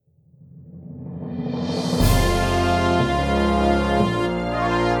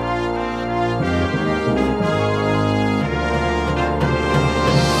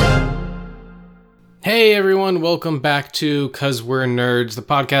Hey everyone, welcome back to 'Cause We're Nerds, the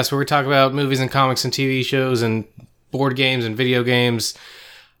podcast where we talk about movies and comics and TV shows and board games and video games.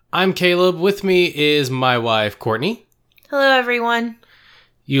 I'm Caleb. With me is my wife, Courtney. Hello everyone.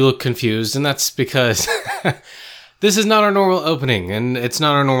 You look confused, and that's because this is not our normal opening, and it's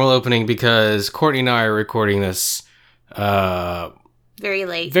not our normal opening because Courtney and I are recording this Very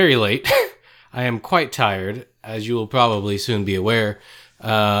late. Very late. I am quite tired, as you will probably soon be aware.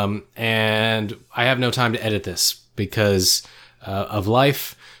 And I have no time to edit this because of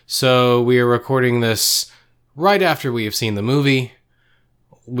life. So we are recording this right after we have seen the movie.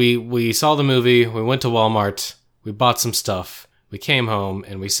 We saw the movie, we went to Walmart, we bought some stuff, we came home,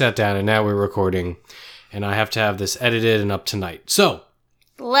 and we sat down, and now we're recording. And I have to have this edited and up tonight. So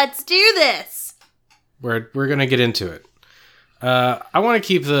let's do this! We're going to get into it. I want to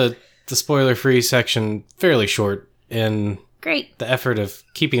keep the spoiler-free section fairly short in Great. the effort of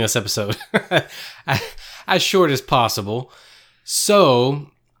keeping this episode as short as possible. So,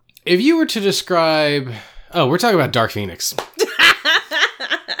 if you were to describe... Oh, we're talking about Dark Phoenix.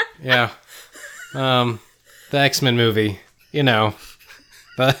 Yeah. The X-Men movie. You know.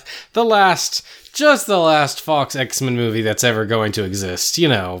 The last Fox X-Men movie that's ever going to exist. You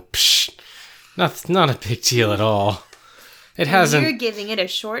know. Psh, not a big deal at all. It hasn't... You're giving it a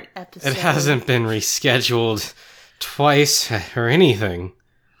short episode. It hasn't been rescheduled twice or anything.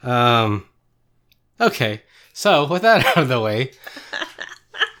 Okay, so with that out of the way,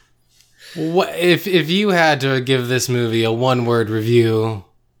 what if you had to give this movie a one-word review,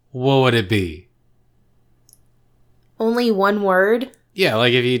 what would it be? Only one word? Yeah,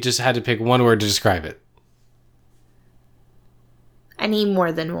 like if you just had to pick one word to describe it. I need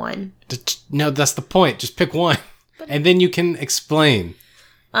more than one. No, that's the point. Just pick one, and then you can explain.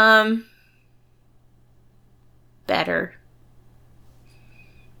 Better.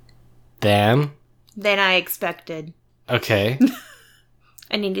 Than I expected. Okay.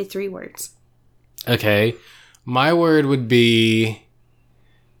 I needed 3 words. Okay. My word would be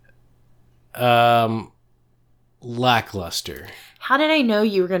lackluster. How did I know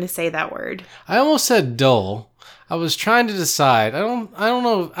you were going to say that word? I almost said dull. I was trying to decide. I don't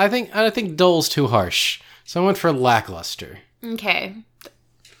know. I think dull's too harsh. So I went for lackluster. Okay.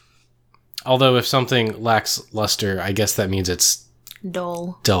 Although if something lacks luster, I guess that means it's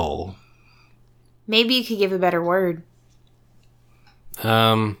dull. Maybe you could give a better word.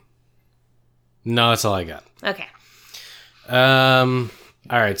 No, that's all I got. Okay. All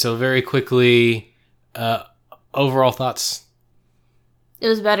right, so very quickly, overall thoughts? It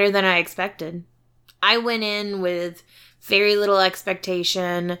was better than I expected. I went in with very little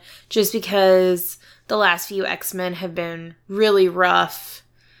expectation just because the last few X-Men have been really rough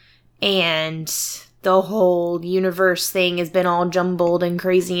and the whole universe thing has been all jumbled and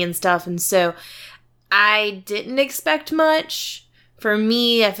crazy and stuff. And so I didn't expect much. For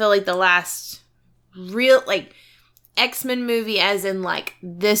me, I feel like the last real, X-Men movie, as in,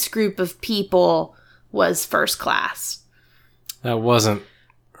 this group of people, was First Class. That wasn't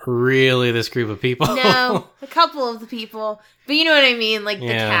really this group of people. No, a couple of the people. But you know what I mean? The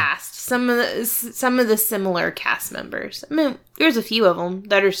cast. Some of the similar cast members. I mean, there's a few of them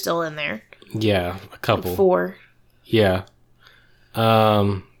that are still in there. Yeah, a couple. 4. Yeah.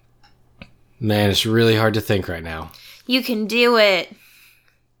 Man, it's really hard to think right now. You can do it.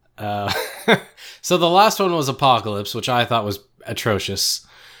 So the last one was Apocalypse, which I thought was atrocious.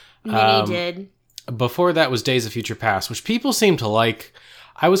 Many did. Before that was Days of Future Past, which people seem to like.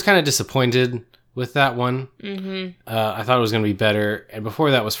 I was kind of disappointed with that one. Mm-hmm. I thought it was going to be better. And before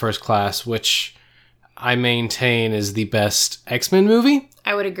that was First Class, which I maintain is the best X-Men movie.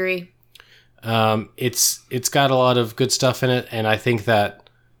 I would agree. It's got a lot of good stuff in it, and I think that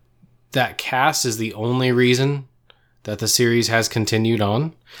cast is the only reason that the series has continued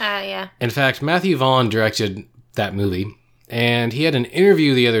on. Yeah. In fact, Matthew Vaughn directed that movie, and he had an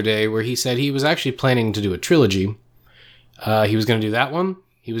interview the other day where he said he was actually planning to do a trilogy. He was going to do that one,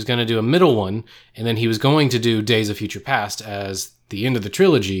 he was going to do a middle one, and then he was going to do Days of Future Past as the end of the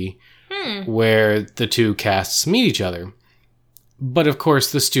trilogy, where the two casts meet each other. But of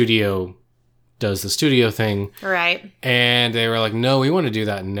course, the studio does the studio thing. Right. And they were like, no, we want to do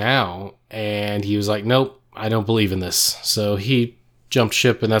that now. And he was like, nope, I don't believe in this. So he jumped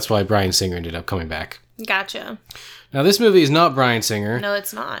ship, and that's why Bryan Singer ended up coming back. Gotcha. Now, this movie is not Bryan Singer. No,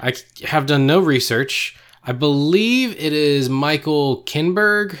 it's not. I have done no research. I believe it is Michael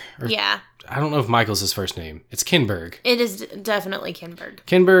Kinberg. Yeah. I don't know if Michael's his first name. It's Kinberg. It is definitely Kinberg.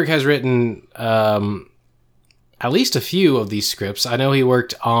 Kinberg has written at least a few of these scripts. I know he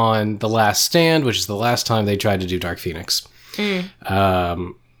worked on The Last Stand, which is the last time they tried to do Dark Phoenix.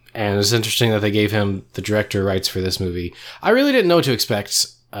 And it's interesting that they gave him the director rights for this movie. I really didn't know what to expect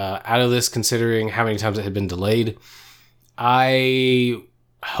out of this, considering how many times it had been delayed. I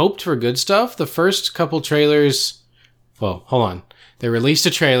hoped for good stuff. The first couple trailers... Well, hold on. They released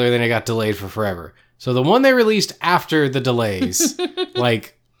a trailer, then it got delayed for forever. So the one they released after the delays,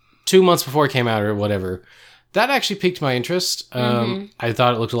 like 2 months before it came out or whatever, that actually piqued my interest. I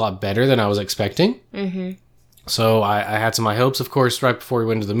thought it looked a lot better than I was expecting. Mm-hmm. So I had some high hopes. Of course, right before we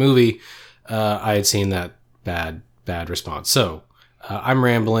went to the movie, I had seen that bad response. So I'm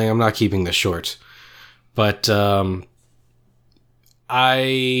rambling. I'm not keeping this short. But overall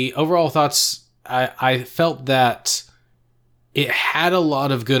thoughts, I felt that it had a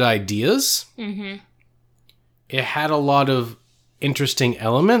lot of good ideas. Mm-hmm. It had a lot of interesting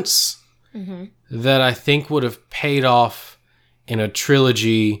elements that I think would have paid off in a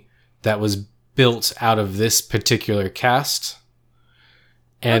trilogy that was built out of this particular cast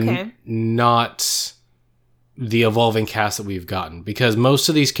and not the evolving cast that we've gotten. Because most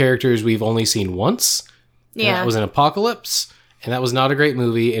of these characters we've only seen once. Yeah. That was in Apocalypse, and that was not a great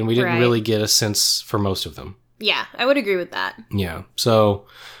movie, and we didn't really get a sense for most of them. Yeah, I would agree with that. Yeah. So,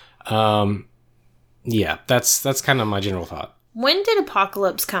 yeah, that's kind of my general thought. When did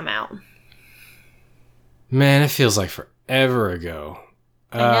Apocalypse come out? Man, it feels like forever ago.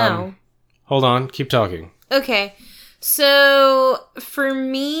 I know. Hold on, keep talking. Okay. So, for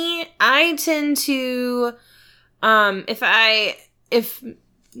me, I tend to, if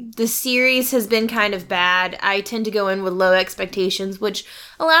the series has been kind of bad, I tend to go in with low expectations, which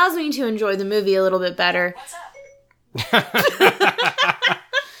allows me to enjoy the movie a little bit better. What's up?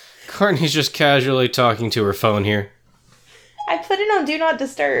 Courtney's just casually talking to her phone here. I put it on Do Not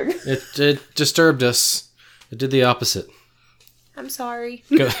Disturb. It disturbed us. It did the opposite. I'm sorry.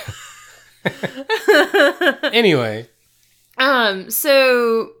 Go. Anyway.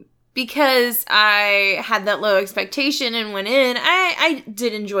 So because I had that low expectation and went in, I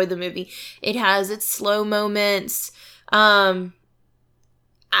did enjoy the movie. It has its slow moments. I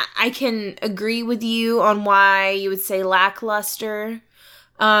can agree with you on why you would say lackluster.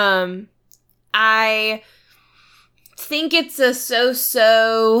 I think it's a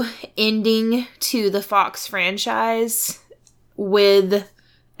so-so ending to the Fox franchise with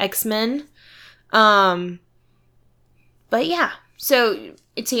X-Men. But yeah, so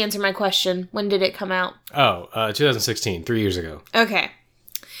to answer my question, when did it come out? 2016, 3 years ago. Okay.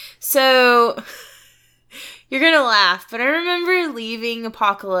 So you're going to laugh, but I remember leaving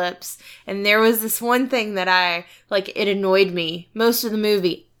Apocalypse and there was this one thing that it annoyed me most of the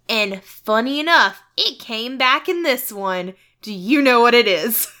movie. And funny enough, it came back in this one. Do you know what it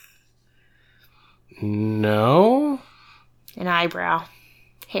is? No. An eyebrow.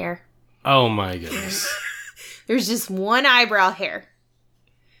 Hair. Oh my goodness. There's just one eyebrow hair.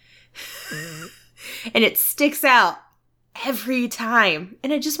 And it sticks out every time.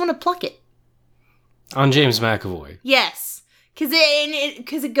 And I just want to pluck it. On James McAvoy. Yes. Because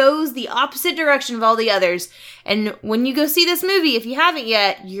it goes the opposite direction of all the others. And when you go see this movie, if you haven't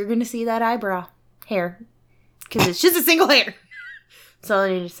yet, you're going to see that eyebrow hair. Because it's just a single hair. That's all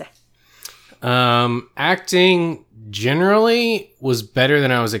I need to say. Acting generally was better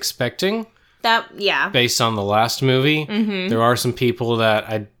than I was expecting. Based on the last movie. Mm-hmm. There are some people that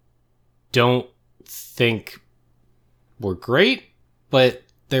I don't think were great, but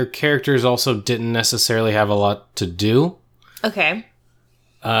their characters also didn't necessarily have a lot to do. Okay.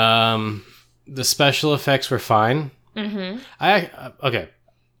 The special effects were fine. Mm-hmm. Okay.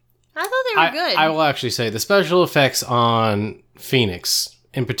 I thought they were good. I will actually say the special effects on Phoenix,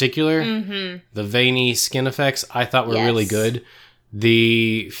 in particular, the veiny skin effects, I thought were really good.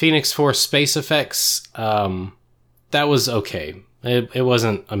 The Phoenix Force space effects, that was okay. It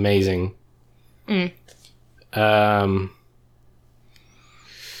wasn't amazing. You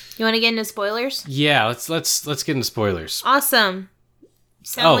want to get into spoilers? Yeah, let's get into spoilers. Awesome.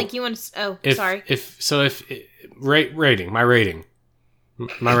 Sound like you want to... sorry. My rating.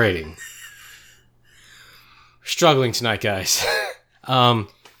 Struggling tonight, guys.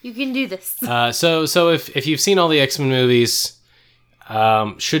 You can do this. So if you've seen all the X-Men movies,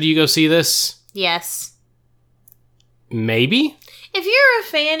 should you go see this? Yes. Maybe? If you're a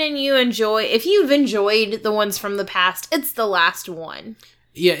fan and if you've enjoyed the ones from the past, it's the last one.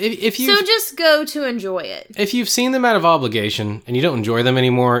 Yeah, if you... So just go to enjoy it. If you've seen them out of obligation and you don't enjoy them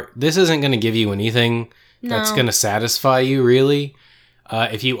anymore, this isn't going to give you anything that's going to satisfy you, really.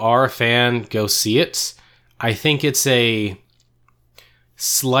 If you are a fan, go see it. I think it's a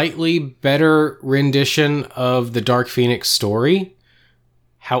slightly better rendition of the Dark Phoenix story.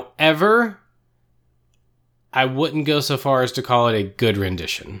 However, I wouldn't go so far as to call it a good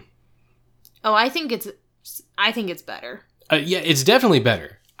rendition. Oh, I think it's better. Yeah, it's definitely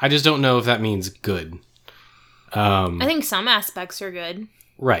better. I just don't know if that means good. I think some aspects are good.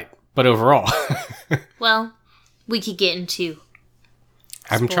 Right, but overall. Well, we could get into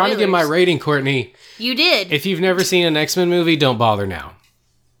I'm trying to get my rating, Courtney. You did. If you've never seen an X-Men movie, don't bother now.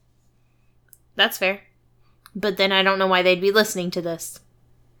 That's fair. But then I don't know why they'd be listening to this.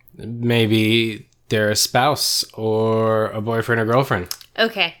 Maybe they're a spouse or a boyfriend or girlfriend.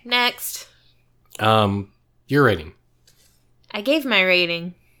 Okay, next. Your rating. I gave my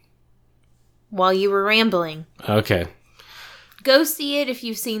rating while you were rambling. Okay. Go see it if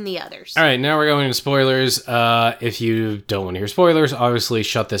you've seen the others. All right, now we're going into spoilers. If you don't want to hear spoilers, obviously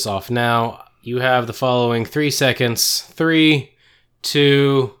shut this off now. You have the following 3 seconds. 3,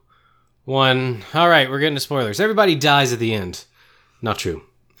 2, 1. All right, we're getting to spoilers. Everybody dies at the end. Not true.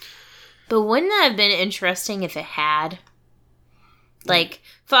 But wouldn't that have been interesting if it had? Like,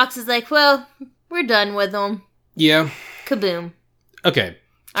 Fox is like, well, we're done with them. Yeah. Kaboom. Okay.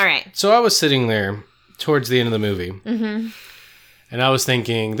 All right. So I was sitting there towards the end of the movie. Mm-hmm. And I was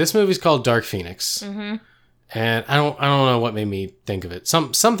thinking, this movie's called Dark Phoenix. Mm-hmm. And I don't know what made me think of it.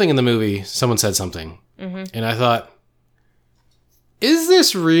 Something in the movie, someone said something. Mm-hmm. And I thought, is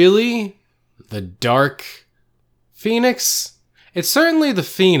this really the Dark Phoenix? It's certainly the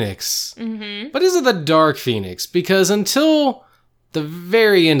Phoenix. Mm-hmm. But is it the Dark Phoenix? Because until the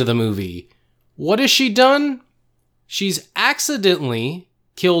very end of the movie, what has she done? She's accidentally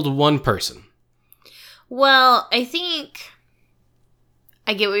killed one person. Well, I think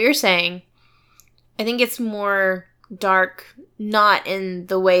I get what you're saying. I think it's more dark, not in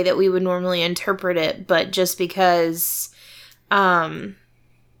the way that we would normally interpret it, but just because made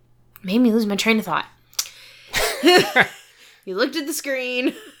me lose my train of thought. You looked at the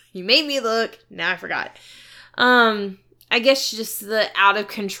screen. You made me look. Now I forgot. I guess just the out of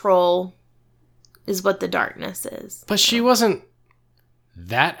control is what the darkness is. But she wasn't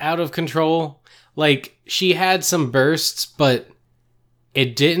that out of control. Like, she had some bursts, but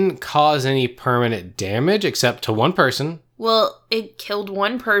it didn't cause any permanent damage except to one person. Well, it killed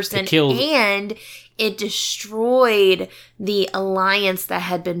one person and it destroyed the alliance that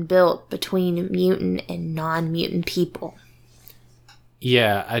had been built between mutant and non-mutant people.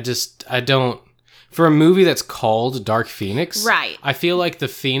 Yeah, I don't... For a movie that's called Dark Phoenix, right? I feel like the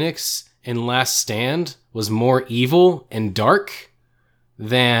Phoenix in Last Stand was more evil and dark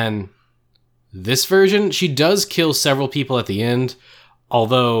than this version. She does kill several people at the end,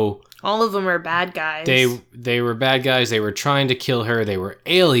 although... all of them are bad guys. They were bad guys. They were trying to kill her. They were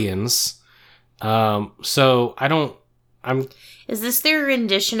aliens. So Is this their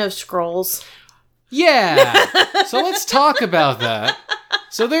rendition of Skrulls? Yeah. So let's talk about that.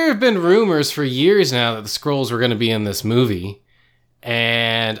 So there have been rumors for years now that the Skrulls were going to be in this movie.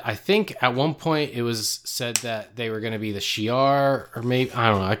 And I think at one point it was said that they were going to be the Shi'ar, or maybe, I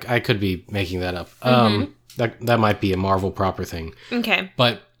don't know. I could be making that up. Mm-hmm. That might be a Marvel proper thing. Okay.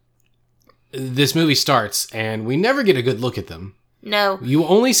 But this movie starts and we never get a good look at them. No. You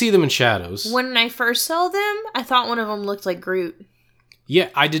only see them in shadows. When I first saw them, I thought one of them looked like Groot. Yeah,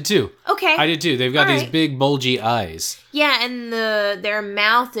 I did too. Okay. I did too. They've got these big bulgy eyes. Yeah, and their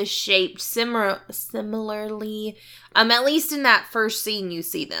mouth is shaped similarly. At least in that first scene you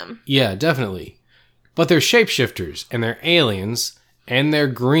see them. Yeah, definitely. But they're shapeshifters, and they're aliens, and they're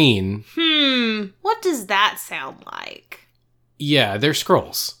green. What does that sound like? Yeah, they're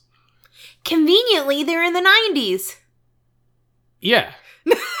Skrulls. Conveniently, they're in the 90s. Yeah.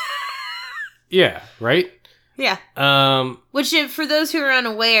 Yeah, right? Yeah. Which, for those who are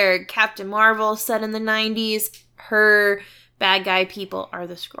unaware, Captain Marvel set in the 90s. Her bad guy people are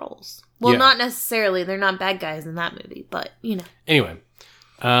the Skrulls. Well, not necessarily. They're not bad guys in that movie, but, you know. Anyway.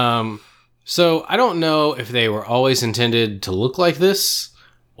 So I don't know if they were always intended to look like this,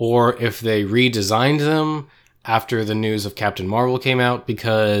 or if they redesigned them after the news of Captain Marvel came out,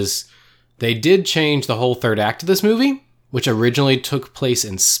 because they did change the whole third act of this movie, which originally took place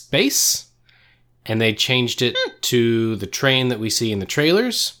in space. And they changed it to the train that we see in the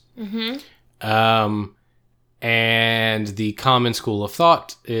trailers. Mm-hmm. And the common school of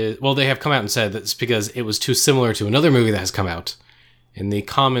thought is... Well, they have come out and said that's because it was too similar to another movie that has come out. And the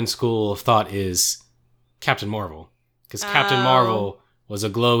common school of thought is Captain Marvel. Because Captain Marvel was a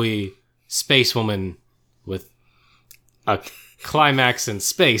glowy space woman with a climax in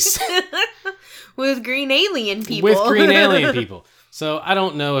space. With green alien people. With green alien people. So I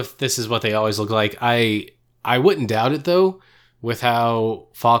don't know if this is what they always look like. I wouldn't doubt it, though, with how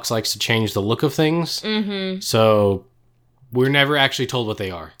Fox likes to change the look of things. Mm-hmm. So we're never actually told what they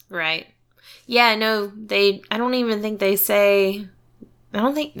are. Right. Yeah, no, I don't even think they say, I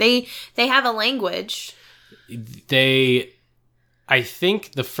don't think they have a language. I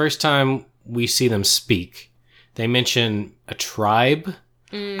think the first time we see them speak, they mention a tribe.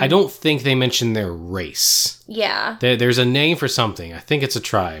 I don't think they mention their race. Yeah. There's a name for something. I think it's a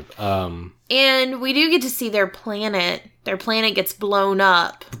tribe. And we do get to see their planet. Their planet gets blown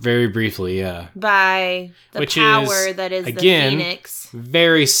up. Very briefly, yeah. By the power that is again, the Phoenix.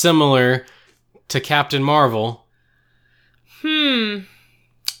 Very similar to Captain Marvel. Alrighty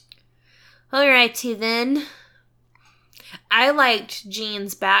then. I liked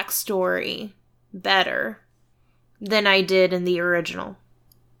Jean's backstory better than I did in the original.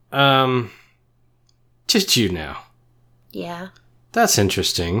 Did you now? Yeah. That's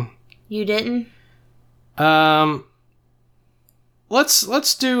interesting. You didn't?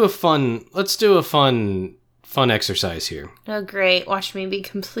 Let's do a fun exercise here. Oh great, watch me be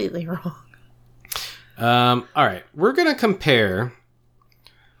completely wrong. Alright, we're gonna compare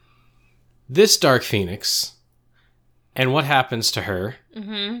this Dark Phoenix and what happens to her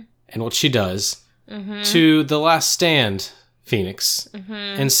and what she does to the Last Stand Phoenix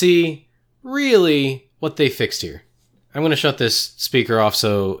and see really what they fixed here. I'm going to shut this speaker off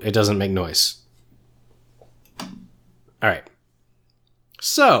so it doesn't make noise. Alright.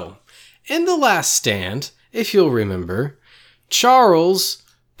 So, in The Last Stand, if you'll remember, Charles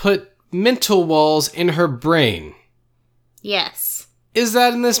put mental walls in her brain. Yes. Is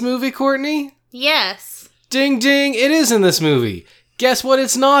that in this movie, Courtney? Yes. Ding ding, it is in this movie. Guess what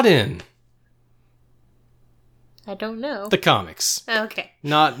it's not in? I don't know. The comics. Okay.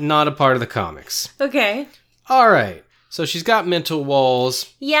 Not a part of the comics. Okay. Alright, so she's got mental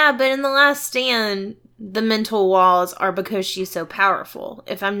walls. Yeah, but in The Last Stand, the mental walls are because she's so powerful,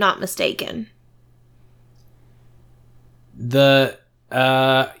 if I'm not mistaken.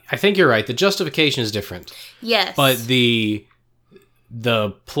 I think you're right. The justification is different. Yes. But the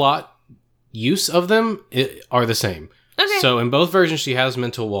plot use of them are the same. Okay. So in both versions, she has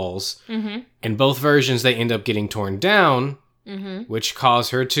mental walls. Mm-hmm. In both versions, they end up getting torn down, which cause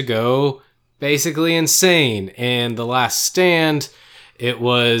her to go basically insane. In The Last Stand, it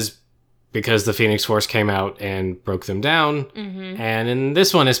was because the Phoenix Force came out and broke them down. Mm-hmm. And in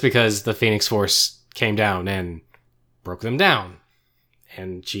this one, it's because the Phoenix Force came down and broke them down.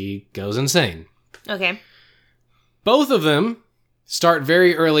 And she goes insane. Okay. Both of them start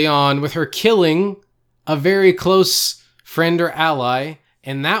very early on with her killing a very close friend or ally.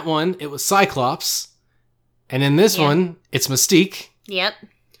 In that one, it was Cyclops. And in this one, it's Mystique. Yep.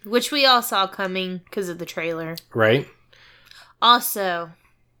 Which we all saw coming because of the trailer. Right. Also,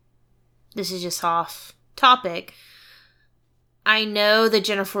 this is just off topic. I know that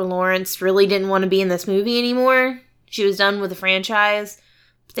Jennifer Lawrence really didn't want to be in this movie anymore. She was done with the franchise.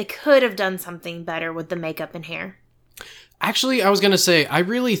 But they could have done something better with the makeup and hair. Actually, I was going to say, I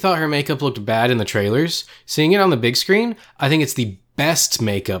really thought her makeup looked bad in the trailers. Seeing it on the big screen, I think it's the best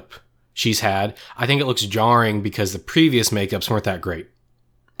makeup she's had. I think it looks jarring because the previous makeups weren't that great.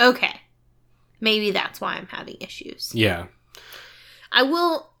 Okay. Maybe that's why I'm having issues. Yeah. I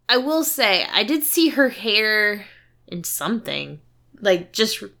will say, I did see her hair in something, like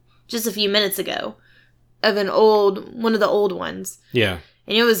just a few minutes ago, of one of the old ones. Yeah.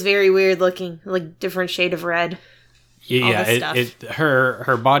 And it was very weird looking, like different shade of red. Yeah,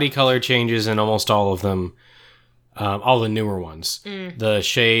 her body color changes in almost all of them, all the newer ones. The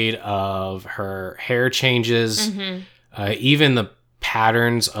shade of her hair changes, even the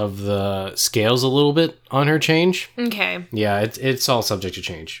patterns of the scales a little bit on her change. Okay. Yeah, it's all subject to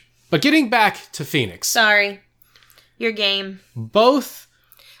change. But getting back to Phoenix. Sorry. Your game. Both.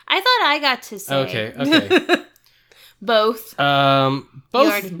 I thought I got to say. Okay. Both.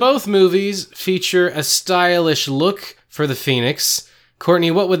 Both movies feature a stylish look for the Phoenix.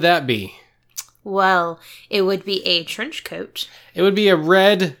 Courtney, what would that be? Well, it would be a trench coat. It would be a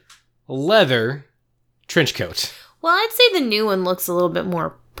red leather trench coat. Well, I'd say the new one looks a little bit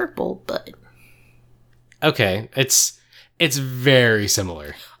more purple, but... Okay, it's very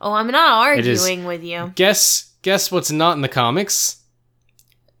similar. Oh, I'm not arguing with you. Guess what's not in the comics?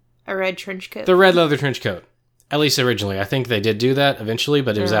 A red trench coat. The red leather trench coat. At least originally. I think they did do that eventually,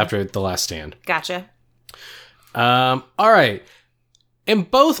 but it was after The Last Stand. Gotcha. Alright. In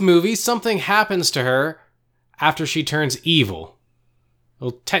both movies, something happens to her after she turns evil.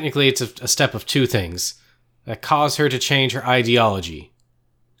 Well, technically, it's a step of two things that cause her to change her ideology.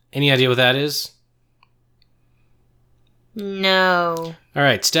 Any idea what that is? No.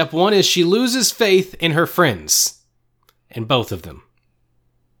 Alright, step one is she loses faith in her friends. In both of them.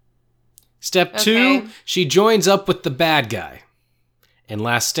 Step two, she joins up with the bad guy. In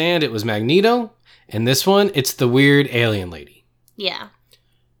Last Stand, it was Magneto. In this one, it's the weird alien lady. Yeah.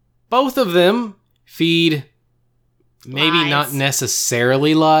 Both of them feed maybe lies. not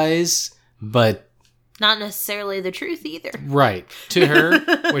necessarily lies, but... Not necessarily the truth either. Right. To her,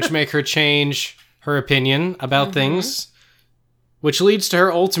 which make her change her opinion about things, which leads to her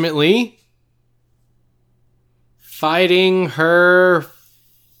ultimately fighting her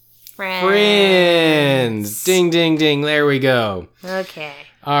friends. Ding, ding, ding. There we go. Okay.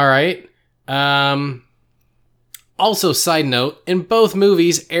 All right. Also, side note, in both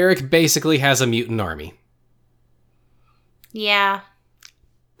movies, Eric basically has a mutant army. Yeah.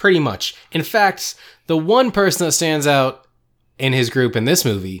 Pretty much. In fact, the one person that stands out in his group in this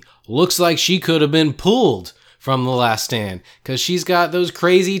movie looks like she could have been pulled from The Last Stand, because she's got those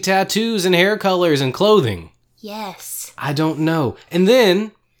crazy tattoos and hair colors and clothing. Yes. I don't know. And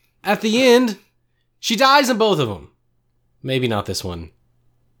then, at the end, she dies in both of them. Maybe not this one.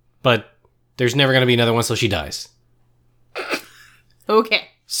 But there's never going to be another one, so she dies. Okay.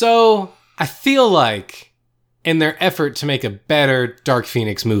 So, I feel like, in their effort to make a better Dark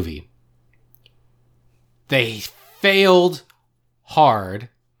Phoenix movie, they failed hard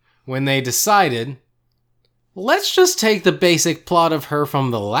when they decided, let's just take the basic plot of her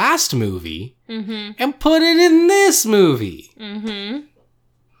from the last movie and put it in this movie. Am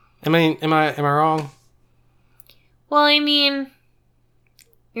I wrong? Well, I mean,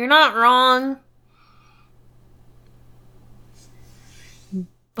 you're not wrong.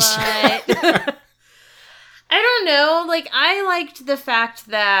 But I don't know. Like, I liked the fact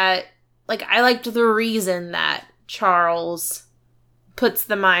that, like, I liked the reason that Charles puts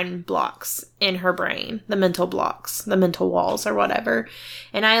the mind blocks in her brain, the mental blocks, the mental walls or whatever.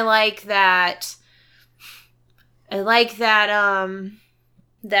 And I like that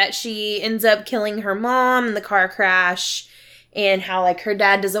that she ends up killing her mom in the car crash, and how, like, her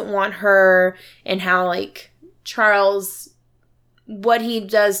dad doesn't want her, and how, like, Charles, what he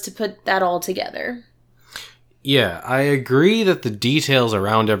does to put that all together. Yeah, I agree that the details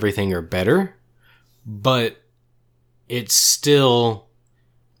around everything are better, but it's still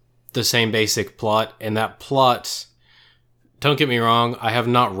the same basic plot, and that plot, don't get me wrong, I have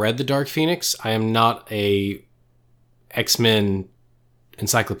not read The Dark Phoenix. I am not a X-Men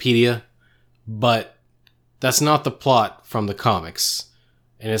encyclopedia, but that's not the plot from the comics,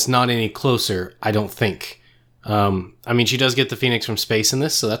 and it's not any closer, I don't think. I mean, she does get the Phoenix from space in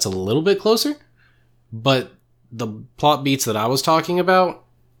this, so that's a little bit closer, but the plot beats that I was talking about,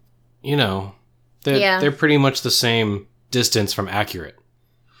 you know, they're pretty much the same distance from accurate.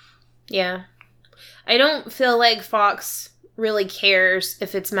 Yeah. I don't feel like Fox really cares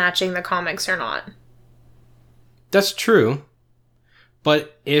if it's matching the comics or not. That's true.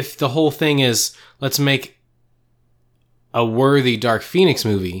 But if the whole thing is, let's make a worthy Dark Phoenix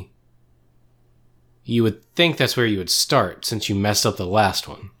movie, you would think that's where you would start, since you messed up the last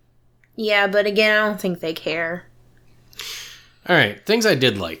one. Yeah, but again, I don't think they care. Alright, things I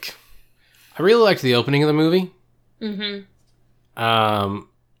did like. I really liked the opening of the movie. We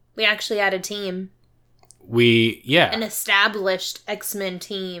actually had a team. An established X-Men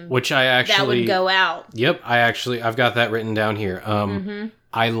team. Which I actually... that would go out. Yep, I've got that written down here.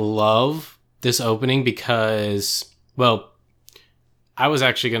 I love this opening because, well, I was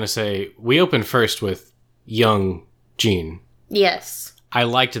actually going to say, we opened first with young Jean. Yes. I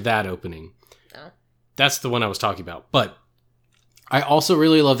liked that opening. Oh. That's the one I was talking about. But I also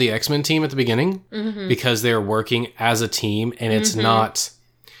really love the X-Men team at the beginning because they're working as a team, and it's not...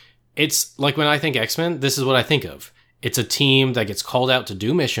 It's like when I think X-Men, this is what I think of. It's a team that gets called out to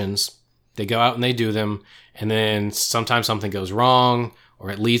do missions. They go out and they do them, and then sometimes something goes wrong,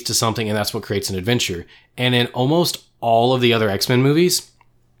 or it leads to something, and that's what creates an adventure. And in almost all of the other X-Men movies,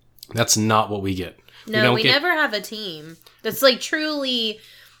 that's not what we get. No, we never have a team. That's like truly...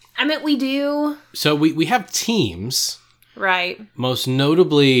 I mean, we do. So we have teams. Right. Most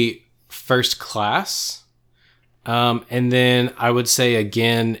notably, First Class. And then I would say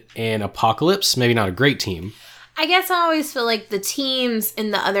again in Apocalypse, maybe not a great team. I guess I always feel like the teams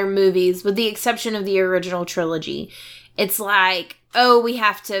in the other movies, with the exception of the original trilogy, it's like, oh, we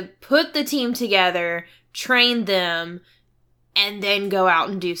have to put the team together, train them, and then go out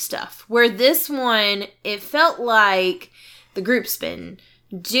and do stuff. Where this one, it felt like the group's been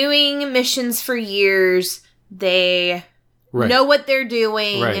doing missions for years. They know what they're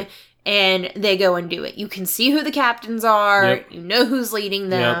doing. Right. And they go and do it. You can see who the captains are. Yep. You know who's leading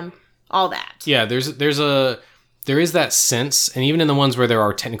them. Yep. All that. Yeah, there is that sense, and even in the ones where there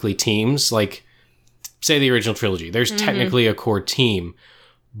are technically teams, like say the original trilogy, there's technically a core team,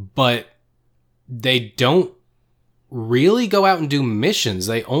 but they don't really go out and do missions.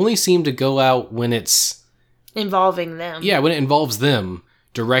 They only seem to go out when it's involving them. Yeah, when it involves them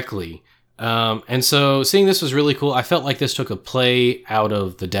directly. And so seeing this was really cool. I felt like this took a play out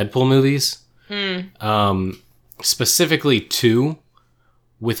of the Deadpool movies. Specifically 2,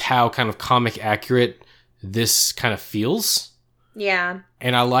 with how kind of comic accurate this kind of feels. Yeah.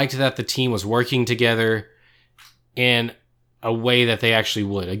 And I liked that the team was working together in a way that they actually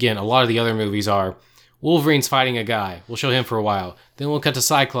would. Again, a lot of the other movies are Wolverine's fighting a guy. We'll show him for a while. Then we'll cut to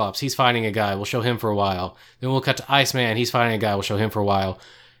Cyclops. He's fighting a guy. We'll show him for a while. Then we'll cut to Iceman. He's fighting a guy. We'll show him for a while.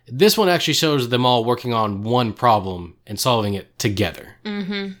 This one actually shows them all working on one problem and solving it together.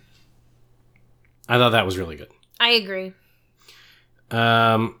 Mm-hmm. I thought that was really good. I agree.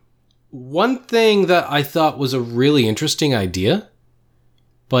 One thing that I thought was a really interesting idea,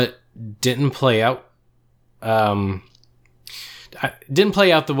 but didn't play out, didn't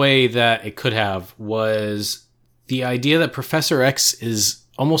play out the way that it could have, was the idea that Professor X is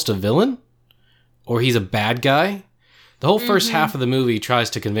almost a villain, or he's a bad guy. The whole first half of the movie tries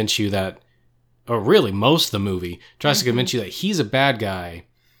to convince you that, or really most of the movie tries to convince you that he's a bad guy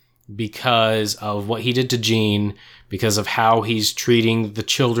because of what he did to Jean, because of how he's treating the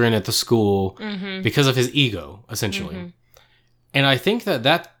children at the school, because of his ego, essentially. And I think that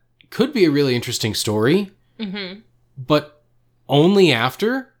that could be a really interesting story, but only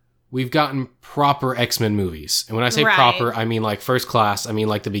after we've gotten proper X-Men movies. And when I say proper, I mean like First Class. I mean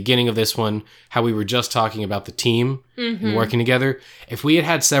like the beginning of this one, how we were just talking about the team and working together. If we had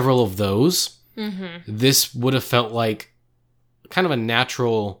had several of those, this would have felt like kind of a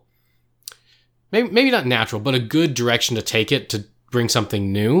natural, maybe not natural, but a good direction to take it to bring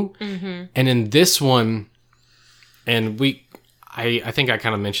something new. And in this one, and I think I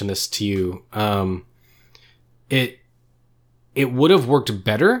kind of mentioned this to you, it would have worked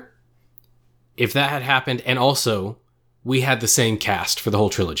better if that had happened, and also we had the same cast for the whole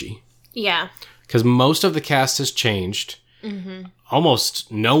trilogy. Yeah. Because most of the cast has changed.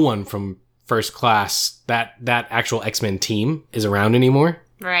 Almost no one from First Class, that actual X-Men team, is around anymore.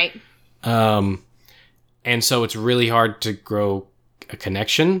 Right. And so it's really hard to grow a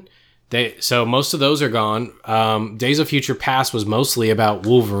connection. So most of those are gone. Days of Future Past was mostly about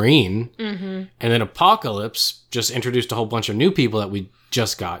Wolverine. And then Apocalypse just introduced a whole bunch of new people that we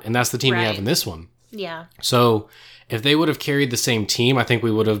just got. And that's the team we have in this one. Yeah. So if they would have carried the same team, I think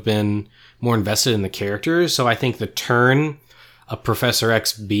we would have been more invested in the characters. So I think the turn of Professor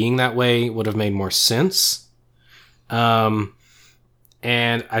X being that way would have made more sense. And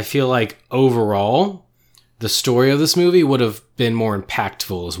I feel like overall, the story of this movie would have been more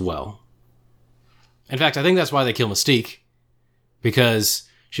impactful as well. In fact, I think that's why they kill Mystique, because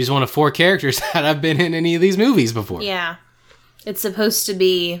she's one of 4 characters that have been in any of these movies before. Yeah. It's supposed to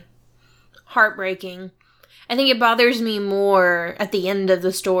be heartbreaking. I think it bothers me more at the end of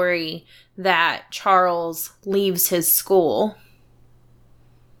the story that Charles leaves his school.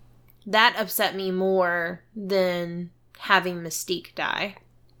 That upset me more than having Mystique die.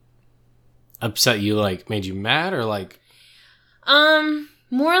 Upset you, like, made you mad, or like?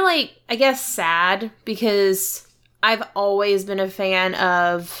 More like, I guess, sad, because I've always been a fan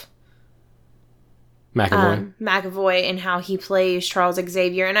of McAvoy and how he plays Charles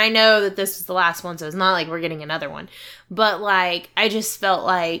Xavier. And I know that this was the last one, so it's not like we're getting another one. But, like, I just felt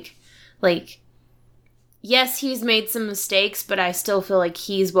like, yes, he's made some mistakes, but I still feel like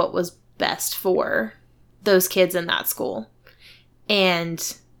he's what was best for those kids in that school.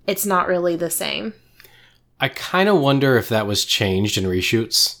 And it's not really the same. I kind of wonder if that was changed in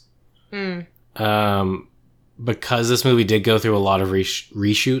reshoots. Because this movie did go through a lot of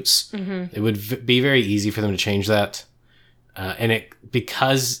reshoots, it would be very easy for them to change that. And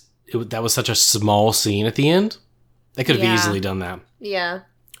that was such a small scene at the end, they could have easily done that. Yeah.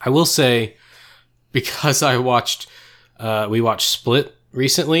 I will say, because we watched Split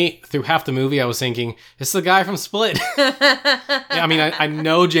recently, through half the movie I was thinking, it's the guy from Split. I mean, I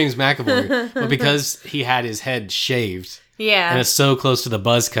know James McAvoy, but because he had his head shaved, and it's so close to the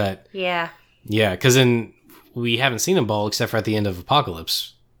buzz cut, because then we haven't seen him bald except for at the end of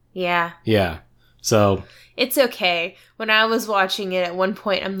Apocalypse. So it's okay. When I was watching it at one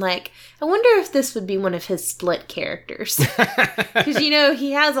point, I'm like, I wonder if this would be one of his Split characters, because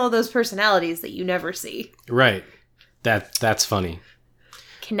he has all those personalities that you never see. Right. That's funny.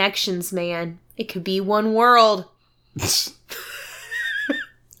 Connections, man. It could be one world.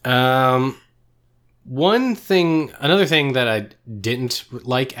 Another thing that I didn't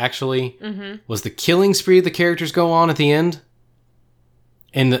like, actually, was the killing spree the characters go on at the end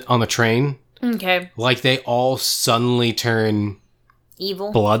on the train. Okay. Like, they all suddenly turn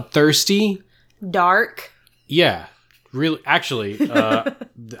evil, bloodthirsty, dark. Yeah. really, actually,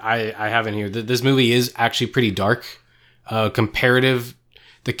 I have in here that this movie is actually pretty dark. Comparative,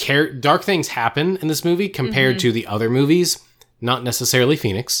 dark things happen in this movie compared to the other movies, not necessarily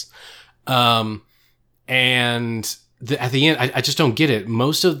Phoenix. And at the end, I just don't get it.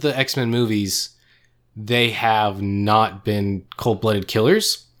 Most of the X-Men movies, they have not been cold-blooded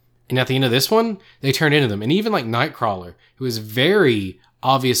killers. And at the end of this one, they turn into them. And even like Nightcrawler, who is very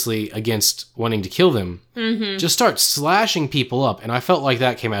obviously against wanting to kill them, just starts slashing people up. And I felt like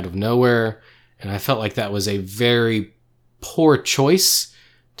that came out of nowhere. And I felt like that was a very poor choice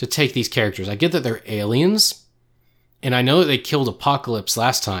to take these characters. I get that they're aliens. And I know that they killed Apocalypse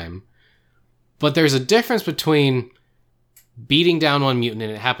last time. But there's a difference between beating down one mutant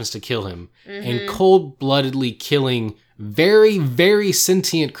and it happens to kill him, and cold-bloodedly killing very, very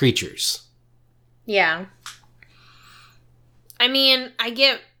sentient creatures. Yeah. I mean, I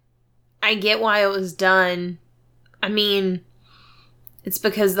get why it was done. I mean, it's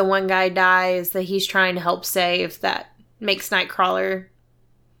because the one guy dies that he's trying to help save that makes Nightcrawler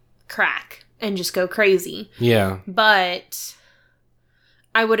crack and just go crazy. Yeah. But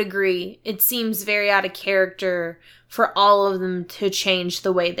I would agree. It seems very out of character for all of them to change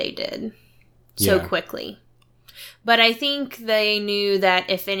the way they did so quickly. But I think they knew that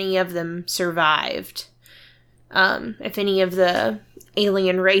if any of them survived, if any of the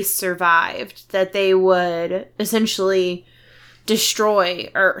alien race survived, that they would essentially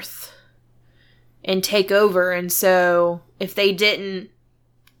destroy Earth and take over. And so if they didn't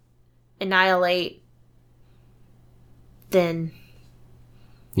annihilate, then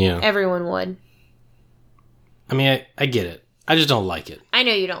everyone would. I mean, I get it. I just don't like it. I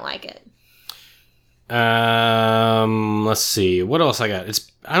know you don't like it. Let's see. What else I got?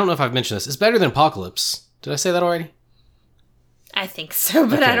 I don't know if I've mentioned this. It's better than Apocalypse. Did I say that already? I think so,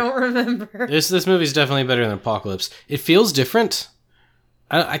 but okay. I don't remember. This movie's definitely better than Apocalypse. It feels different.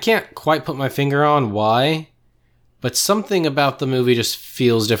 I can't quite put my finger on why, but something about the movie just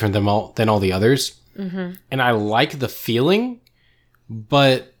feels different than all the others. Mm-hmm. And I like the feeling,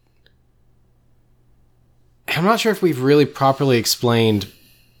 but I'm not sure if we've really properly explained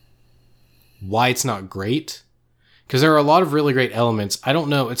why it's not great. Because there are a lot of really great elements. I don't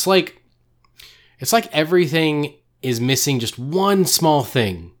know. It's like everything is missing just one small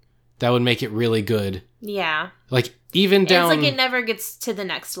thing that would make it really good. Yeah. Like even down... It's like it never gets to the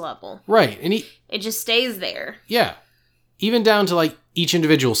next level. Right. And it just stays there. Yeah. Even down to like each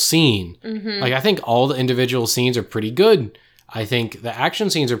individual scene. Mm-hmm. Like I think all the individual scenes are pretty good. I think the action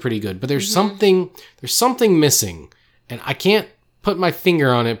scenes are pretty good, but there's something missing, and I can't put my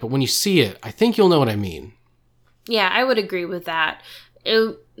finger on it, but when you see it, I think you'll know what I mean. Yeah, I would agree with that.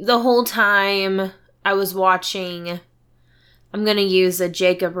 The whole time I was watching, I'm going to use a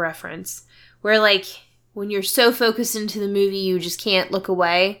Jacob reference, where like when you're so focused into the movie, you just can't look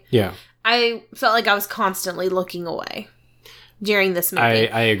away. Yeah. I felt like I was constantly looking away during this movie.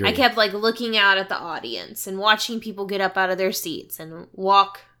 I agree. I kept like looking out at the audience and watching people get up out of their seats and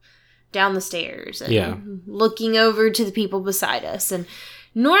walk down the stairs and looking over to the people beside us. And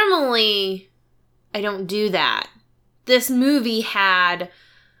normally I don't do that. This movie had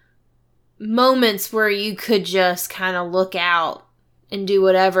moments where you could just kind of look out and do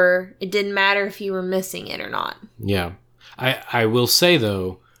whatever. It didn't matter if you were missing it or not. Yeah. I will say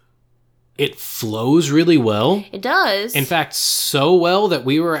though, it flows really well. It does. In fact, so well that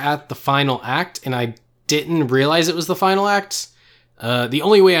we were at the final act and I didn't realize it was the final act. The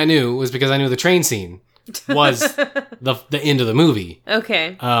only way I knew was because I knew the train scene was the end of the movie.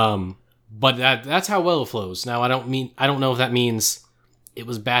 Okay. But that's how well it flows. Now, I don't know if that means it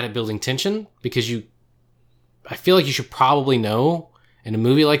was bad at building tension, because I feel like you should probably know in a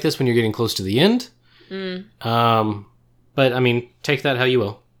movie like this when you're getting close to the end. But I mean, take that how you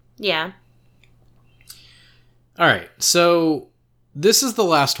will. Yeah. All right, so this is the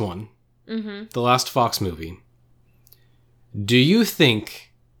last one, the last Fox movie. Do you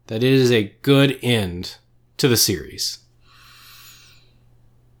think that it is a good end to the series?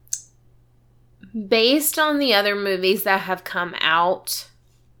 Based on the other movies that have come out,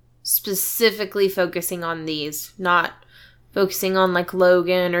 specifically focusing on these, not focusing on like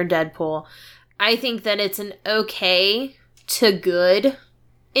Logan or Deadpool, I think that it's an okay to good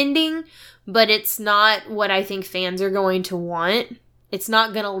ending, but it's not what I think fans are going to want. It's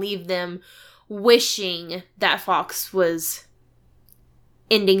not going to leave them wishing that Fox was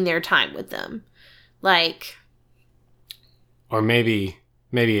ending their time with them. Like... Or maybe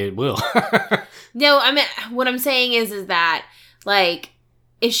it will. No, I mean, what I'm saying is that, like,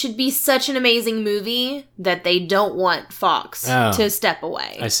 it should be such an amazing movie that they don't want Fox to step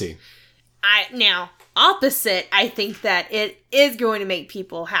away. I see. Now, opposite. I think that it is going to make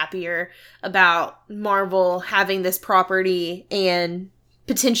people happier about Marvel having this property and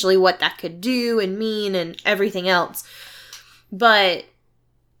potentially what that could do and mean and everything else. But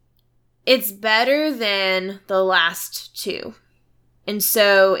it's better than the last two. And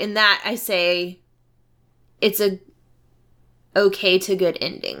so in that, I say it's a okay to good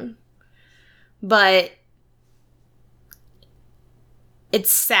ending. But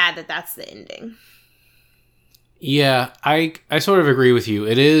it's sad that that's the ending. Yeah, I sort of agree with you.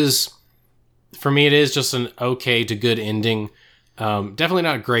 It is, for me, it is just an okay to good ending. Definitely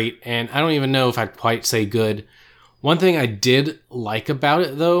not great, and I don't even know if I'd quite say good. One thing I did like about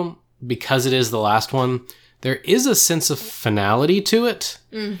it, though, because it is the last one, there is a sense of finality to it.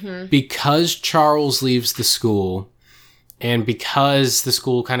 Mm-hmm. Because Charles leaves the school, and because the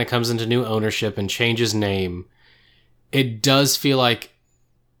school kind of comes into new ownership and changes name, it does feel like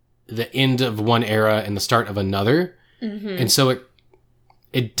the end of one era and the start of another. Mm-hmm. And so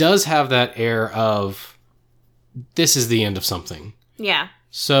it does have that air of, this is the end of something. Yeah.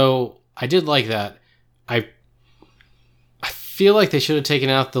 So I did like that. I feel like they should have taken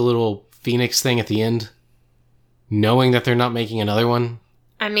out the little Phoenix thing at the end, knowing that they're not making another one.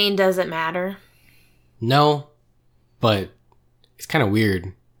 I mean, does it matter? No, but it's kind of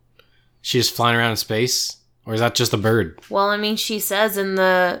weird. She's just flying around in space, or is that just a bird? Well, I mean, she says in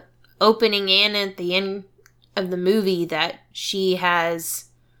the opening and at the end of the movie that she has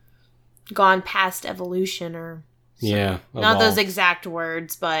gone past evolution or something. Yeah. Not those exact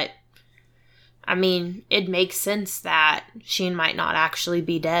words, but I mean, it makes sense that she might not actually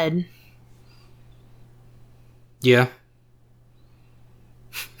be dead. Yeah.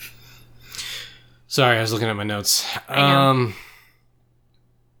 Sorry, I was looking at my notes. All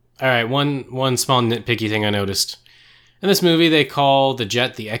right, one small nitpicky thing I noticed. In this movie, they call the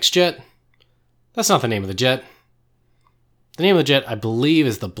jet the X-Jet. That's not the name of the jet. The name of the jet, I believe,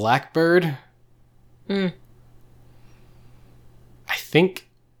 is the Blackbird. I think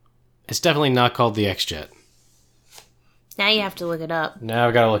it's definitely not called the X-Jet. Now you have to look it up. Now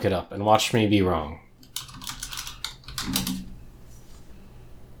I've got to look it up and watch me be wrong.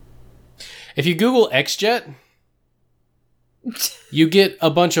 If you Google X-Jet, you get a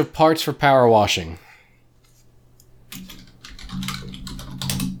bunch of parts for power washing.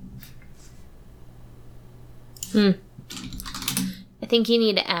 I think you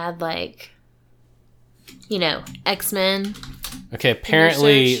need to add, like, X-Men. Okay,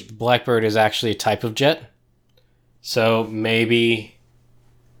 apparently Blackbird is actually a type of jet. So maybe...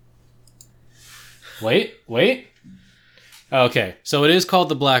 Wait. Okay, so it is called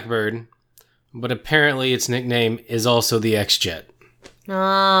the Blackbird, but apparently its nickname is also the X-Jet.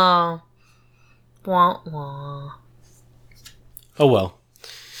 Oh. Wah, wah. Oh well.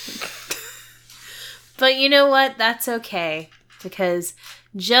 But you know what? That's okay. Because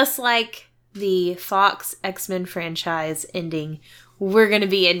just like the Fox X-Men franchise ending, we're going to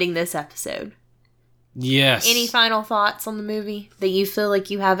be ending this episode. Yes. Any final thoughts on the movie that you feel like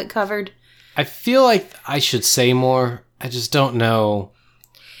you have it covered? I feel like I should say more. I just don't know.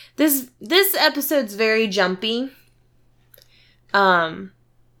 This episode's very jumpy. And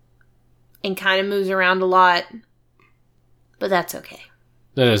kind of moves around a lot. But that's okay.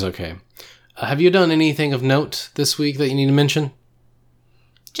 That is okay. Have you done anything of note this week that you need to mention?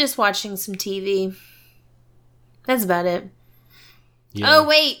 Just watching some TV. That's about it. Yeah. Oh,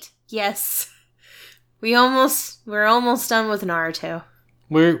 wait. Yes. We're almost done with Naruto.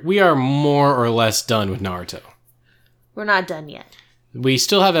 We are more or less done with Naruto. We're not done yet. We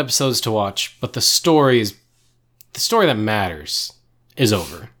still have episodes to watch, but the story that matters is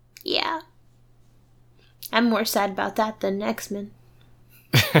over. Yeah. I'm more sad about that than X-Men.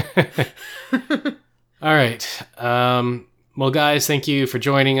 All right. Well, guys, thank you for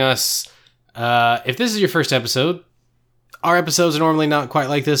joining us. If this is your first episode, our episodes are normally not quite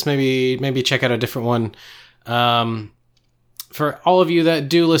like this. Maybe check out a different one. For all of you that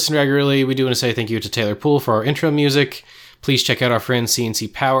do listen regularly, we do want to say thank you to Taylor Poole for our intro music. Please check out our friends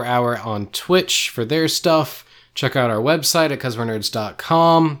CNC Power Hour on Twitch for their stuff. Check out our website at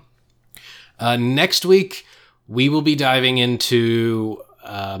causewe'renerds.com. Next week, we will be diving into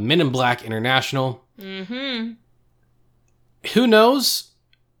Men in Black International. Mm-hmm. Who knows?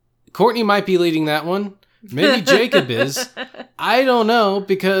 Courtney might be leading that one. Maybe Jacob is. I don't know,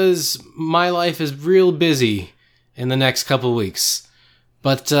 because my life is real busy in the next couple weeks.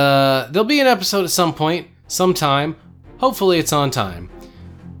 But there'll be an episode at some point, sometime. Hopefully it's on time.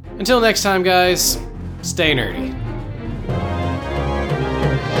 Until next time, guys, stay nerdy.